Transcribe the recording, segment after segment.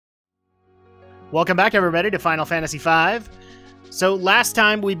Welcome back, everybody, to Final Fantasy V. So last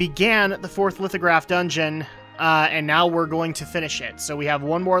time we began the 4th lithograph dungeon, and now we're going to finish it. So we have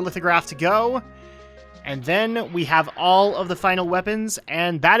one more lithograph to go, and then we have all of the final weapons,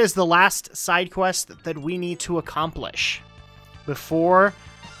 and that is the last side quest that we need to accomplish before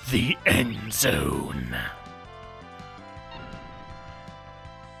the end zone.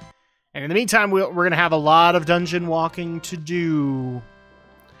 And in the meantime, we're going to have a lot of dungeon walking to do.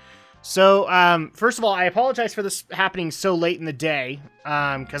 So, first of all, I apologize for this happening so late in the day,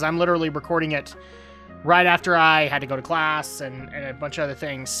 because I'm literally recording it right after I had to go to class and a bunch of other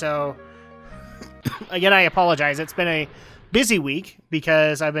things. So, again, I apologize. It's been a busy week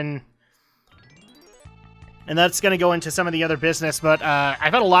because I've been... And that's going to go into some of the other business, but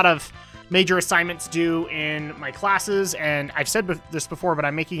I've had a lot of major assignments due in my classes, and I've said this before, but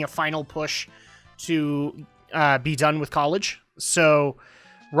I'm making a final push to be done with college. So...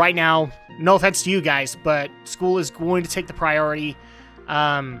 right now, no offense to you guys, but school is going to take the priority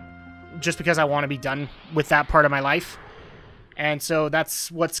just because I want to be done with that part of my life. And so that's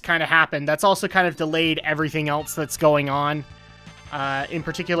what's kind of happened. That's also kind of delayed everything else that's going on. In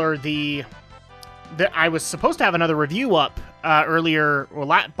particular, I was supposed to have another review up earlier, or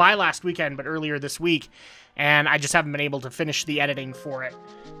by last weekend, but earlier this week, and I just haven't been able to finish the editing for it.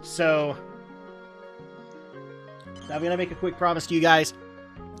 So I'm going to make a quick promise to you guys.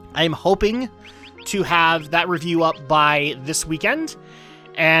 I am hoping to have that review up by this weekend,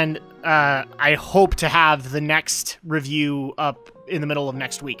 and I hope to have the next review up in the middle of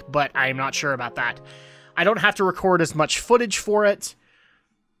next week, but I'm not sure about that. I don't have to record as much footage for it,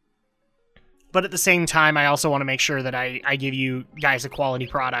 but at the same time, I also want to make sure that I give you guys a quality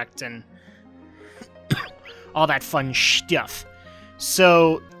product and all that fun stuff.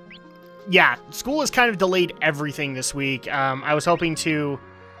 So, yeah, school has kind of delayed everything this week. I was hoping to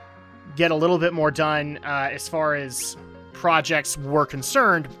get a little bit more done as far as projects were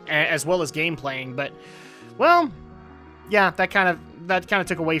concerned, as well as game playing, but, well, yeah, that kind of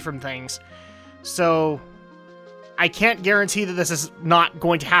took away from things. So I can't guarantee that this is not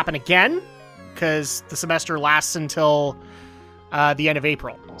going to happen again, because the semester lasts until the end of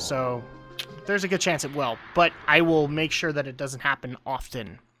April, so there's a good chance it will, but I will make sure that it doesn't happen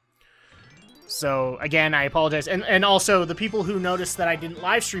often. So, again, I apologize. And also, the people who noticed that I didn't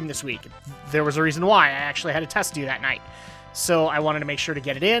live stream this week, there was a reason why. I actually had a test due that night. So, I wanted to make sure to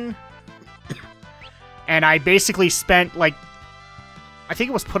get it in. And I basically spent, like, I think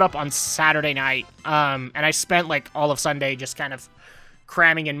it was put up on Saturday night. And I spent, like, all of Sunday just kind of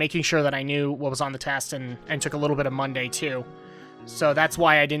cramming and making sure that I knew what was on the test, and took a little bit of Monday, too. So, that's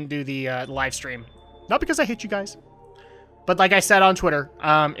why I didn't do the live stream. Not because I hate you guys. But like I said on Twitter,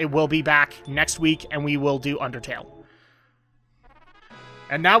 it will be back next week, and we will do Undertale.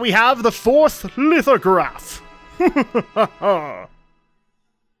 And now we have the 4th lithograph.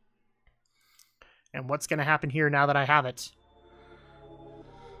 And what's going to happen here now that I have it?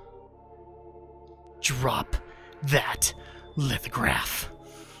 Drop that lithograph.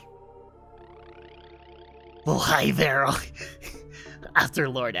 Well, hi there. After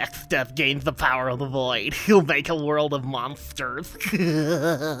Lord X's death gains the power of the void, he'll make a world of monsters.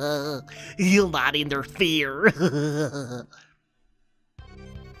 He'll not interfere.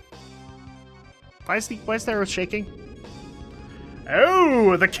 Why is the arrow shaking?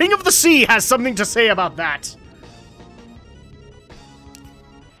 Oh, the King of the Sea has something to say about that.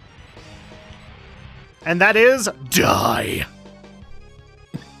 And that is, die.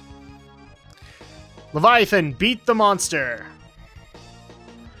 Leviathan, beat the monster.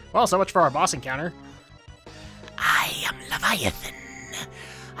 Well, so much for our boss encounter. I am Leviathan.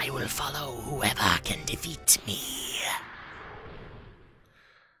 I will follow whoever can defeat me.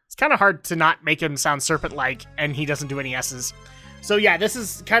 It's kind of hard to not make him sound serpent-like, and he doesn't do any S's. So yeah, this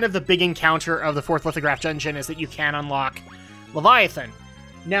is kind of the big encounter of the 4th lithograph dungeon, is that you can unlock Leviathan.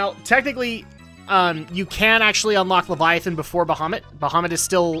 Now, technically, you can actually unlock Leviathan before Bahamut. Bahamut is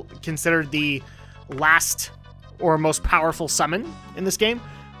still considered the last or most powerful summon in this game.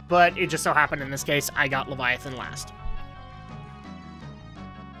 But it just so happened in this case, I got Leviathan last.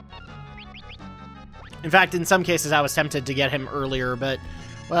 In fact, in some cases, I was tempted to get him earlier, but,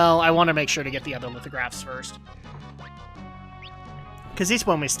 well, I want to make sure to get the other lithographs first. Because this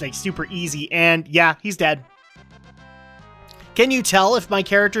one was, like, super easy, and, yeah, he's dead. Can you tell if my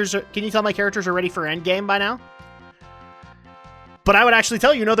characters are... Can you tell my characters are ready for Endgame by now? But I would actually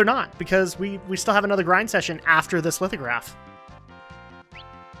tell you, no, they're not, because we still have another grind session after this lithograph.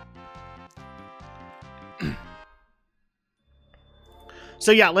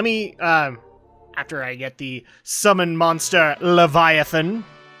 So yeah, let me, after I get the summon monster Leviathan,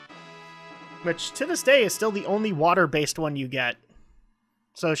 which to this day is still the only water-based one you get.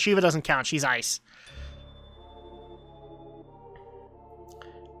 So Shiva doesn't count. She's ice.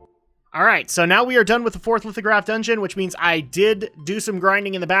 Alright, so now we are done with the 4th lithograph dungeon, which means I did do some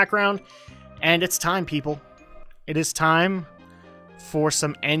grinding in the background. And it's time, people. It is time for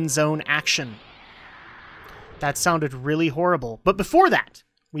some end zone action. That sounded really horrible. But before that,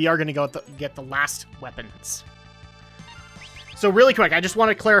 we are going to go get the last weapons. So really quick, I just want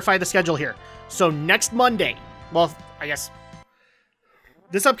to clarify the schedule here. So next Monday, well, I guess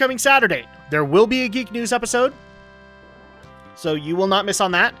this upcoming Saturday, there will be a Geek News episode. So you will not miss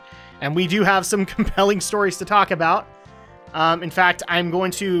on that. And we do have some compelling stories to talk about. In fact, I'm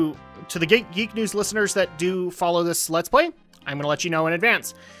going to the Geek News listeners that do follow this Let's Play, I'm going to let you know in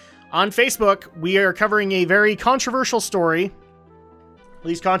advance. On Facebook, we are covering a very controversial story. At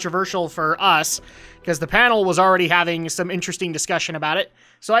least controversial for us, because the panel was already having some interesting discussion about it.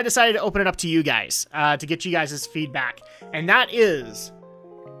 So I decided to open it up to you guys, to get you guys' feedback. And that is...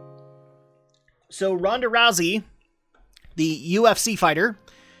 So Ronda Rousey, the UFC fighter,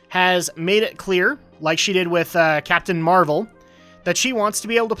 has made it clear, like she did with Captain Marvel, that she wants to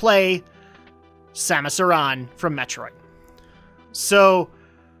be able to play Samus Aran from Metroid. So,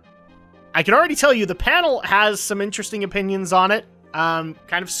 I can already tell you the panel has some interesting opinions on it, kind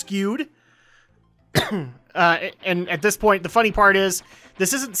of skewed. And at this point, the funny part is,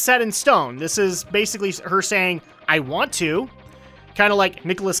 this isn't set in stone. This is basically her saying, I want to. Kind of like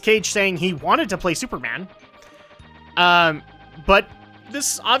Nicolas Cage saying he wanted to play Superman. But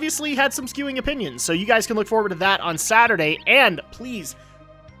this obviously had some skewing opinions, so you guys can look forward to that on Saturday, and please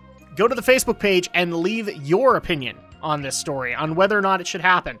go to the Facebook page and leave your opinion on this story, on whether or not it should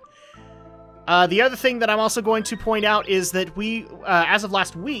happen. The other thing that I'm also going to point out is that we, as of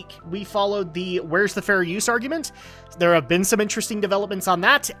last week, we followed the where's the fair use argument. There have been some interesting developments on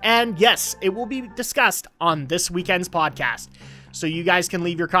that, and yes, it will be discussed on this weekend's podcast. So you guys can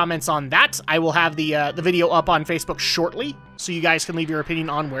leave your comments on that. I will have the video up on Facebook shortly, so you guys can leave your opinion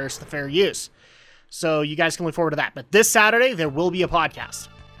on where's the fair use. So you guys can look forward to that. But this Saturday, there will be a podcast.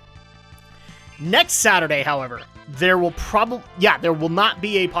 Next Saturday, however, there will not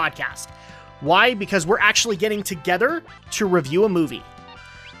be a podcast. Why? Because we're actually getting together to review a movie.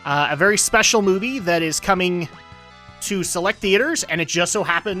 A very special movie that is coming to select theaters, and it just so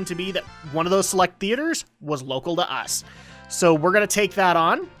happened to be that one of those select theaters was local to us. So we're going to take that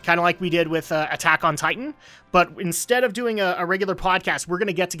on, kind of like we did with Attack on Titan. But instead of doing a regular podcast, we're going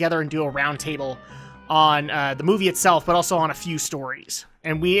to get together and do a roundtable on the movie itself, but also on a few stories.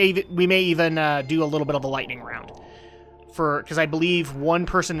 And we may even do a little bit of a lightning round. Because I believe one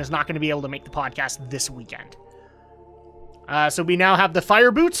person is not going to be able to make the podcast this weekend. So we now have the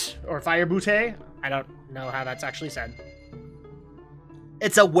Fire Boot, or Fire Bootay. I don't know how that's actually said.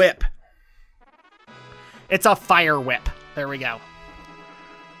 It's a whip. It's a fire whip. There we go.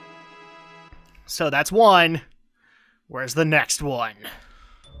 So that's one. Where's the next one?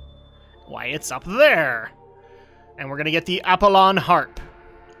 Why, it's up there. And we're going to get the Apollon Harp.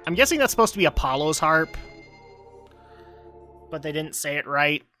 I'm guessing that's supposed to be Apollo's harp. But they didn't say it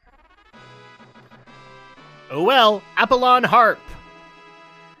right. Oh well, Apollon Harp.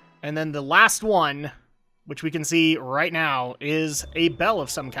 And then the last one, which we can see right now, is a bell of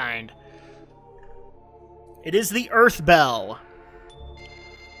some kind. It is the Earth Bell.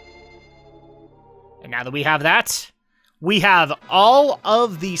 And now that we have that, we have all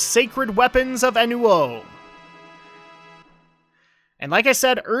of the sacred weapons of Enuo. And like I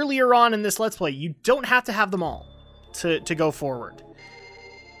said earlier on in this Let's Play, you don't have to have them all to go forward.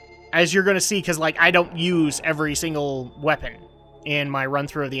 As you're going to see, because like I don't use every single weapon in my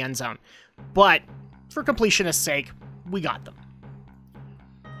run-through of the end zone. But for completionist's sake, we got them.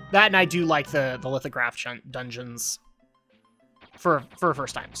 That, and I do like the lithograph dungeons for a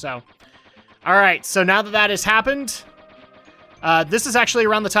first time. So, all right. So now that that has happened, this is actually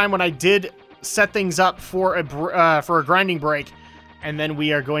around the time when I did set things up for a grinding break, and then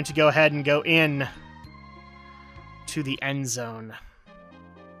we are going to go ahead and go in to the end zone.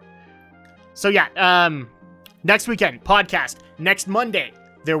 So yeah, next weekend podcast. Next Monday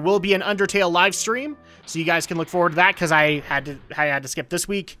there will be an Undertale live stream, so you guys can look forward to that because I had to skip this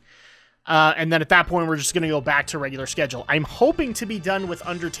week. And then at that point, we're just going to go back to regular schedule. I'm hoping to be done with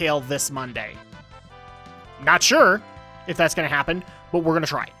Undertale this Monday. Not sure if that's going to happen, but we're going to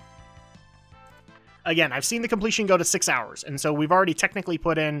try. Again, I've seen the completion go to 6 hours, and so we've already technically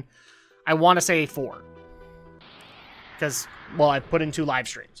put in, I want to say 4. Because, well, I've put in 2 live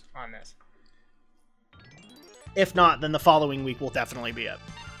streams on this. If not, then the following week will definitely be it.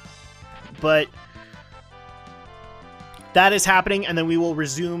 But that is happening, and then we will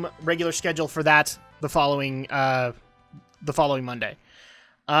resume regular schedule for that the following Monday.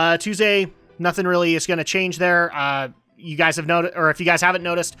 Tuesday, nothing really is going to change there. You guys have noticed, or if you guys haven't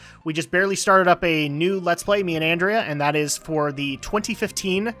noticed, we just barely started up a new Let's Play, me and Andrea, and that is for the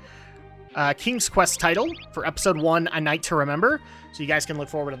 2015 King's Quest title for Episode 1, A Night to Remember. So you guys can look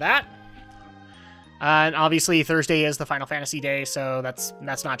forward to that. And obviously Thursday is the Final Fantasy day, so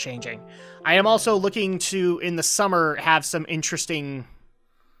that's not changing. I am also looking to, in the summer, have some interesting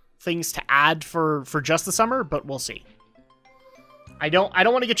things to add for just the summer, but we'll see. I don't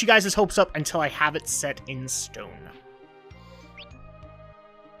want to get you guys' hopes up until I have it set in stone.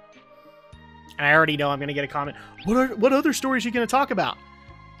 And I already know I'm going to get a comment. What other stories are you going to talk about?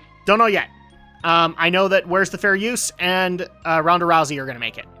 Don't know yet. I know that Where's the Fair Use and Ronda Rousey are going to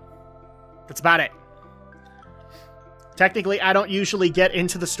make it. That's about it. Technically, I don't usually get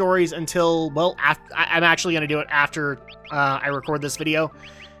into the stories until, well, I'm actually going to do it after I record this video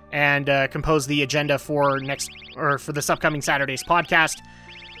and compose the agenda for this upcoming Saturday's podcast,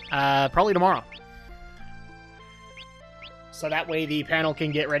 probably tomorrow. So that way the panel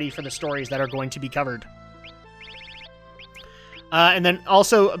can get ready for the stories that are going to be covered. And then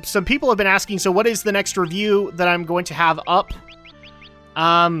also, some people have been asking, so what is the next review that I'm going to have up?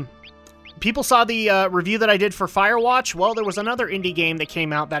 People saw the review that I did for Firewatch. Well, there was another indie game that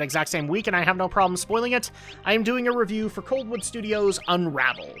came out that exact same week, and I have no problem spoiling it. I am doing a review for Coldwood Studios'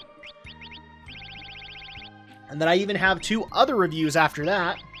 Unravel. And then I even have 2 other reviews after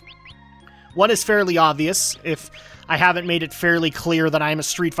that. One is fairly obvious, if I haven't made it fairly clear that I'm a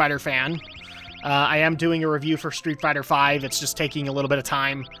Street Fighter fan. I am doing a review for Street Fighter V. It's just taking a little bit of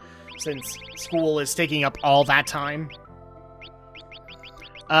time, since school is taking up all that time.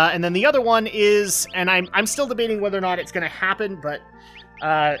 And then the other one is, and I'm still debating whether or not it's going to happen, but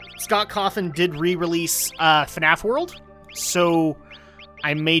Scott Cawthon did re-release FNAF World, so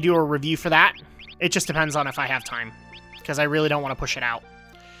I may do a review for that. It just depends on if I have time, because I really don't want to push it out.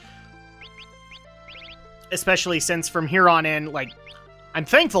 Especially since from here on in, like, I'm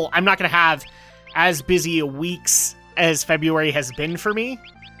thankful I'm not going to have as busy a weeks as February has been for me.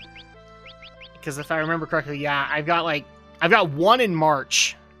 Because if I remember correctly, yeah, I've got one in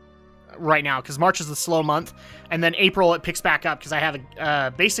March right now, because March is the slow month, and then April it picks back up because I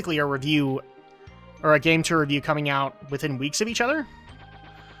have basically a review or a game to review coming out within weeks of each other.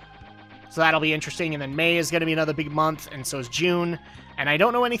 So that'll be interesting, and then May is going to be another big month, and so is June, and I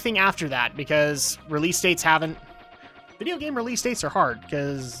don't know anything after that because release dates haven't... Video game release dates are hard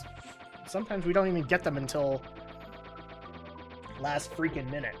because sometimes we don't even get them until last freaking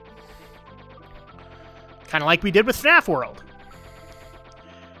minute. Kind of like we did with FNAF World.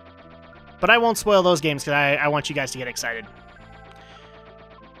 But I won't spoil those games because I want you guys to get excited.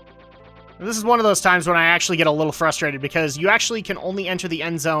 This is one of those times when I actually get a little frustrated because you actually can only enter the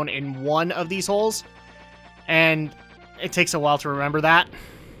end zone in one of these holes. And it takes a while to remember that.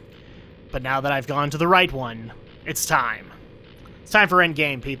 But now that I've gone to the right one, it's time. It's time for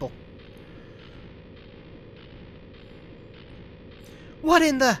Endgame, people. What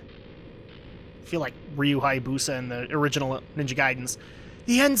in the... I feel like Ryu Hayabusa in the original Ninja Gaidens.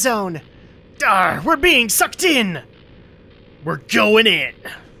 The end zone! Darr, we're being sucked in! We're going in!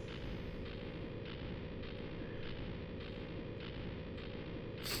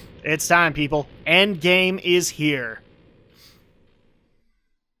 It's time, people. Endgame is here.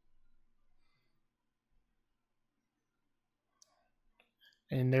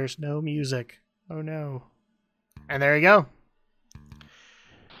 And there's no music. Oh no. And there you go.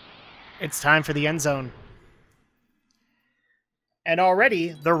 It's time for the end zone. And already,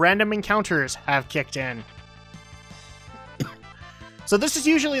 the random encounters have kicked in. So this is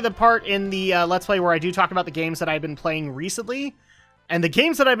usually the part in the Let's Play where I do talk about the games that I've been playing recently. And the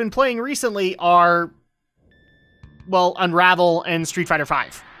games that I've been playing recently are, well, Unravel and Street Fighter V,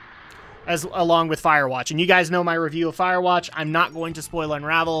 along with Firewatch. And you guys know my review of Firewatch. I'm not going to spoil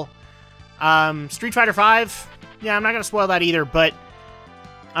Unravel. Street Fighter V, yeah, I'm not going to spoil that either, but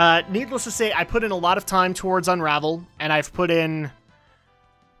needless to say, I put in a lot of time towards Unravel, and I've put in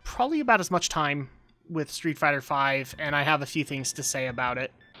probably about as much time with Street Fighter V, and I have a few things to say about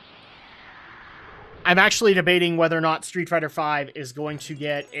it. I'm actually debating whether or not Street Fighter V is going to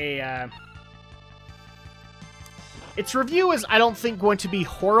get a... Its review is, I don't think, going to be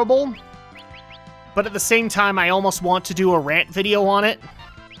horrible, but at the same time, I almost want to do a rant video on it.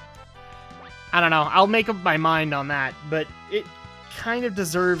 I don't know. I'll make up my mind on that, but it kind of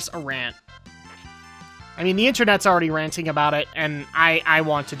deserves a rant. I mean, the internet's already ranting about it, and I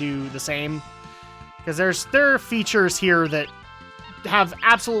want to do the same. Because there are features here that have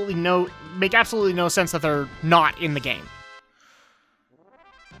make absolutely no sense that they're not in the game.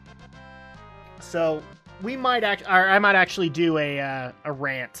 So we might I might actually do a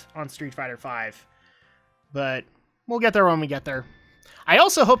rant on Street Fighter V, but we'll get there when we get there. I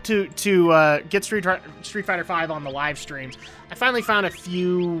also hope to get Street Fighter V on the live streams. I finally found a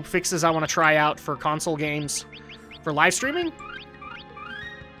few fixes I want to try out for console games for live streaming.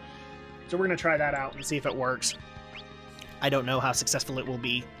 So we're going to try that out and see if it works. I don't know how successful it will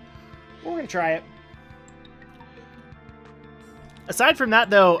be. We're going to try it. Aside from that,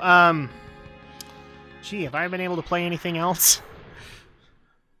 though, gee, have I been able to play anything else?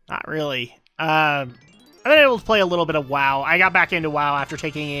 Not really. I've been able to play a little bit of WoW. I got back into WoW after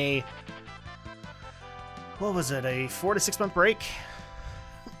taking a... What was it? A 4 to 6 month break?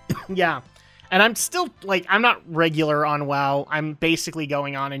 Yeah. And I'm still, like, I'm not regular on WoW. I'm basically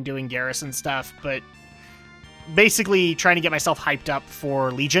going on and doing Garrison stuff, but basically trying to get myself hyped up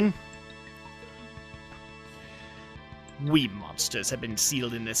for Legion. We monsters have been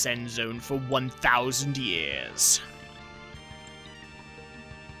sealed in this end zone for 1,000 years.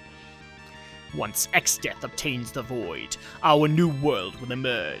 Once X-Death obtains the Void, our new world will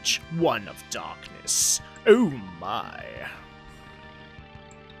emerge, one of darkness. Oh my.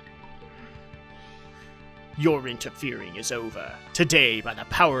 Your interfering is over. Today, by the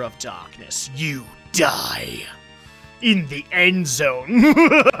power of darkness, you die. In the end zone.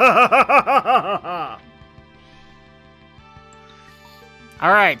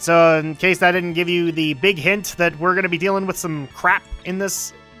 Alright, so in case that didn't give you the big hint that we're going to be dealing with some crap in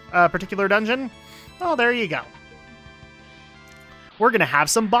this particular dungeon, well, there you go. We're going to have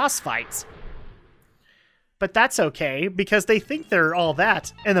some boss fights. But that's okay, because they think they're all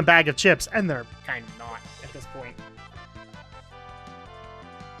that in a bag of chips, and they're kind of not at this point.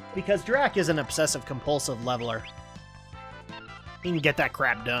 Because Drak is an obsessive-compulsive leveler. He can get that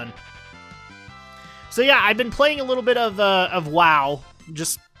crap done. So yeah, I've been playing a little bit of WoW,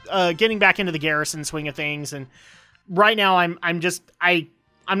 just getting back into the Garrison swing of things, and right now I'm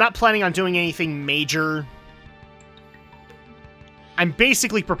not planning on doing anything major. I'm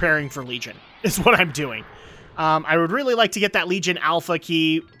basically preparing for Legion, is what I'm doing. I would really like to get that Legion Alpha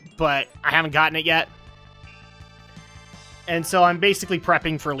key, but I haven't gotten it yet. And so I'm basically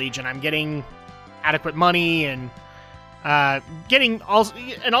prepping for Legion. I'm getting adequate money and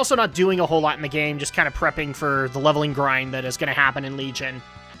also not doing a whole lot in the game, just kind of prepping for the leveling grind that is going to happen in Legion.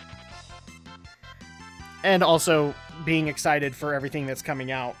 And also being excited for everything that's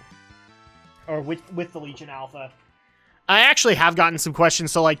coming out, or with the Legion Alpha. I actually have gotten some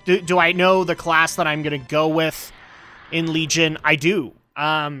questions, so like, do I know the class that I'm going to go with in Legion? I do.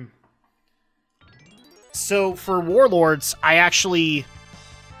 So for Warlords, I actually...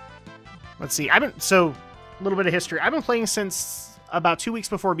 Let's see, so, a little bit of history. I've been playing since about 2 weeks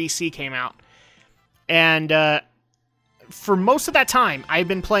before BC came out. And for most of that time, I've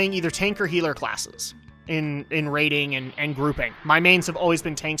been playing either tank or healer classes in raiding and grouping. My mains have always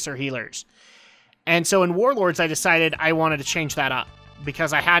been tanks or healers. And so in Warlords, I decided I wanted to change that up,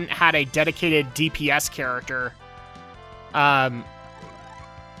 because I hadn't had a dedicated DPS character,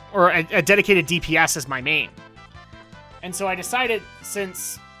 or a dedicated DPS as my main. And so I decided,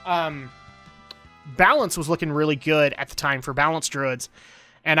 since balance was looking really good at the time for balance druids,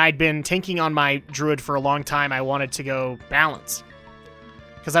 and I'd been tanking on my druid for a long time, I wanted to go balance,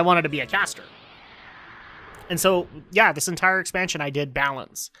 because I wanted to be a caster. And so, yeah, this entire expansion I did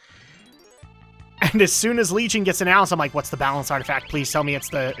balance. And as soon as Legion gets announced, I'm like, what's the balance artifact? Please tell me it's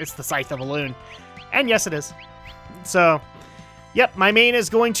the Scythe of Elune. And yes, it is. So, yep, my main is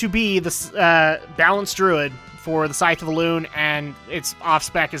going to be the balanced druid for the Scythe of Elune, and its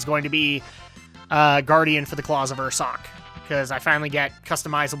off-spec is going to be Guardian for the Claws of Ursoc, because I finally get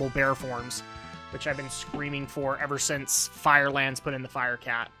customizable bear forms, which I've been screaming for ever since Firelands put in the Fire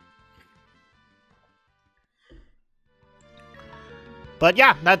Cat. But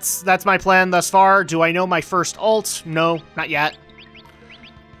yeah, that's my plan thus far. Do I know my first ult? No, not yet.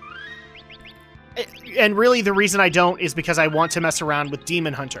 And really, the reason I don't is because I want to mess around with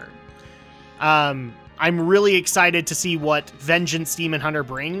Demon Hunter. I'm really excited to see what Vengeance Demon Hunter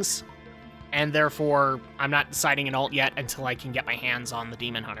brings, and therefore, I'm not deciding an ult yet until I can get my hands on the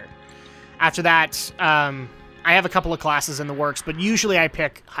Demon Hunter. After that, I have a couple of classes in the works, but usually I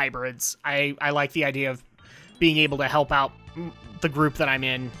pick hybrids. I like the idea of being able to help out the group that I'm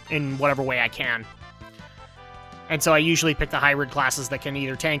in whatever way I can. And so I usually pick the hybrid classes that can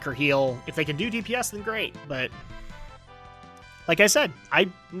either tank or heal. If they can do DPS, then great. But like I said,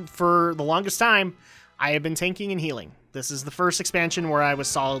 for the longest time, I have been tanking and healing. This is the first expansion where I was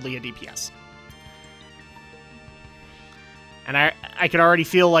solidly a DPS. And I could already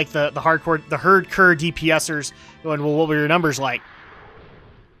feel like the hardcore DPSers going, well, what were your numbers like?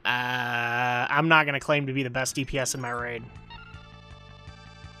 I'm I'm not going to claim to be the best DPS in my raid.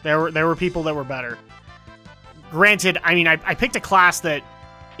 There were people that were better. Granted, I mean, I picked a class that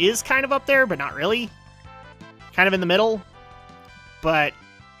is kind of up there, but not really. Kind of in the middle. But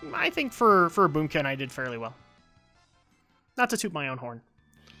I think for a Boomkin, I did fairly well. Not to toot my own horn.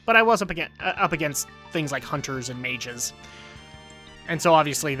 But I was up against things like hunters and mages. And so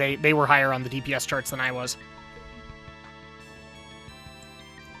obviously they were higher on the DPS charts than I was.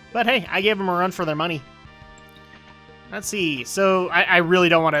 But hey, I gave them a run for their money. Let's see. So I really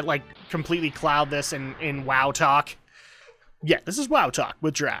don't want to like completely cloud this in WoW talk. Yeah, this is WoW talk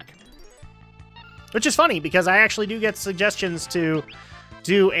with Drak. Which is funny because I actually do get suggestions to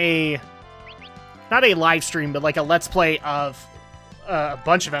do not a live stream, but like a let's play of a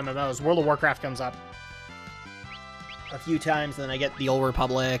bunch of MMOs. World of Warcraft comes up a few times, then I get the Old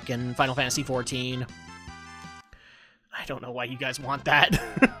Republic and Final Fantasy XIV. I don't know why you guys want that,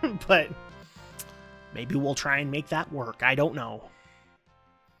 but maybe we'll try and make that work. I don't know.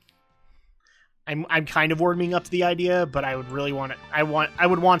 I'm kind of warming up to the idea, but I would really want it. I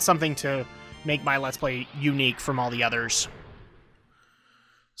would want something to make my Let's Play unique from all the others.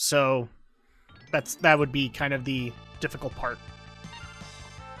 So that would be kind of the difficult part.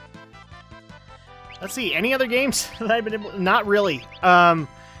 Let's see, any other games that I've been able... Not really.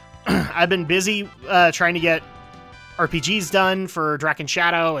 I've been busy trying to get RPGs done for Drak and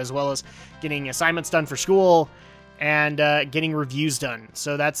Shadow, as well as getting assignments done for school, and getting reviews done.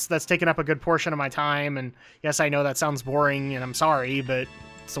 So that's taken up a good portion of my time, and yes, I know that sounds boring, and I'm sorry, but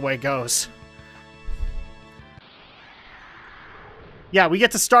it's the way it goes. Yeah, we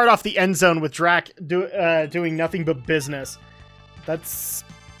get to start off the end zone with Drak doing nothing but business. That's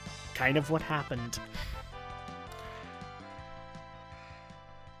kind of what happened.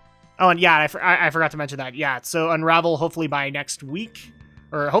 Oh, and yeah, I forgot to mention that. Yeah, so Unravel hopefully by next week,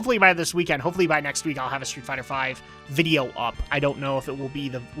 or hopefully by this weekend. Hopefully by next week I'll have a Street Fighter V video up. I don't know if it will be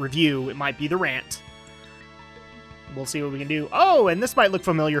the review. It might be the rant. We'll see what we can do. Oh, and this might look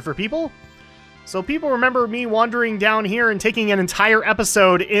familiar for people. So people remember me wandering down here and taking an entire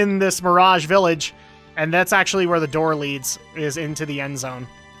episode in this Mirage Village, and that's actually where the door leads, is into the end zone.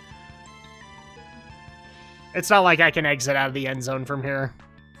 It's not like I can exit out of the end zone from here.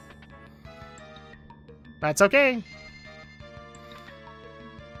 That's okay.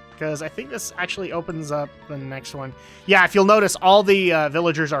 Because I think this actually opens up the next one. Yeah, if you'll notice, all the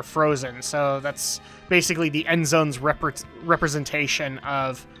villagers are frozen, so that's basically the end zone's representation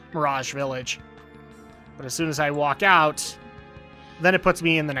of Mirage Village. But as soon as I walk out, then it puts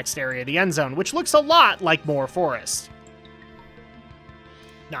me in the next area, the end zone, which looks a lot like Moor Forest.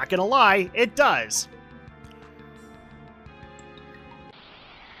 Not gonna lie, it does.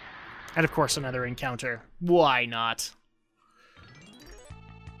 And of course, another encounter. Why not?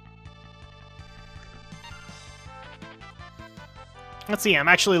 Let's see, I'm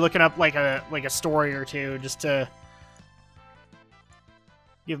actually looking up like a story or two just to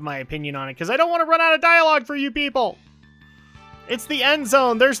give my opinion on it, because I don't want to run out of dialogue for you people. It's the end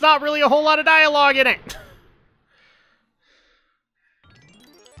zone. There's not really a whole lot of dialogue in it.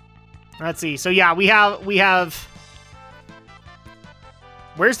 Let's see. So yeah, we have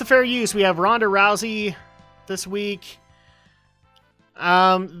Where's the fair use? We have Ronda Rousey this week.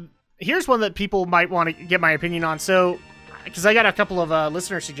 Here's one that people might want to get my opinion on. So, because I got a couple of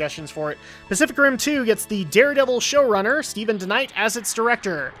listener suggestions for it. Pacific Rim 2 gets the Daredevil showrunner, Stephen DeKnight, as its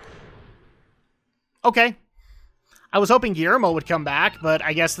director. Okay. I was hoping Guillermo would come back, but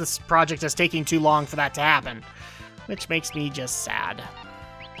I guess this project is taking too long for that to happen, which makes me just sad.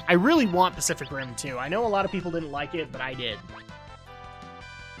 I really want Pacific Rim 2. I know a lot of people didn't like it, but I did.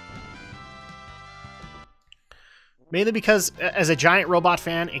 Mainly because, as a giant robot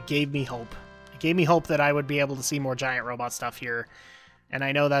fan, it gave me hope. It gave me hope that I would be able to see more giant robot stuff here. And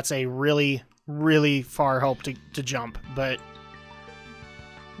I know that's a really, really far hope to jump, but...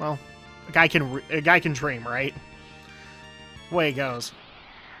 well, a guy can dream, right? The way it goes.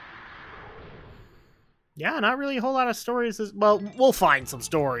 Yeah, not really a whole lot of stories. Well, we'll find some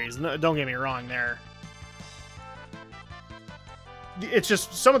stories. Don't get me wrong there. It's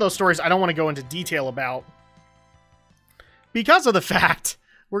just, some of those stories I don't want to go into detail about, because of the fact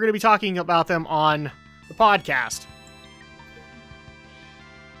we're going to be talking about them on the podcast.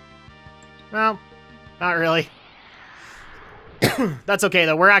 Well, not really. That's okay,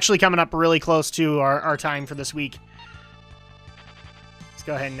 though. We're actually coming up really close to our time for this week. Let's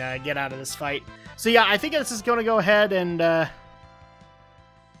go ahead and get out of this fight. So yeah, I think this is going to go ahead and...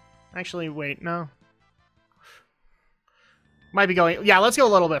 actually, wait, no. Might be going... yeah, let's go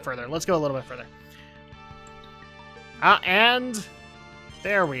a little bit further. Let's go a little bit further. And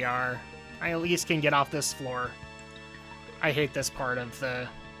there we are. I at least can get off this floor. I hate this part of the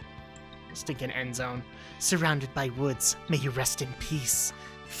stinking end zone. Surrounded by woods, may you rest in peace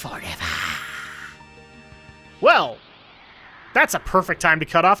forever. Well, that's a perfect time to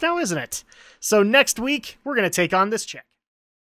cut off now, isn't it? So next week, we're going to take on this chick.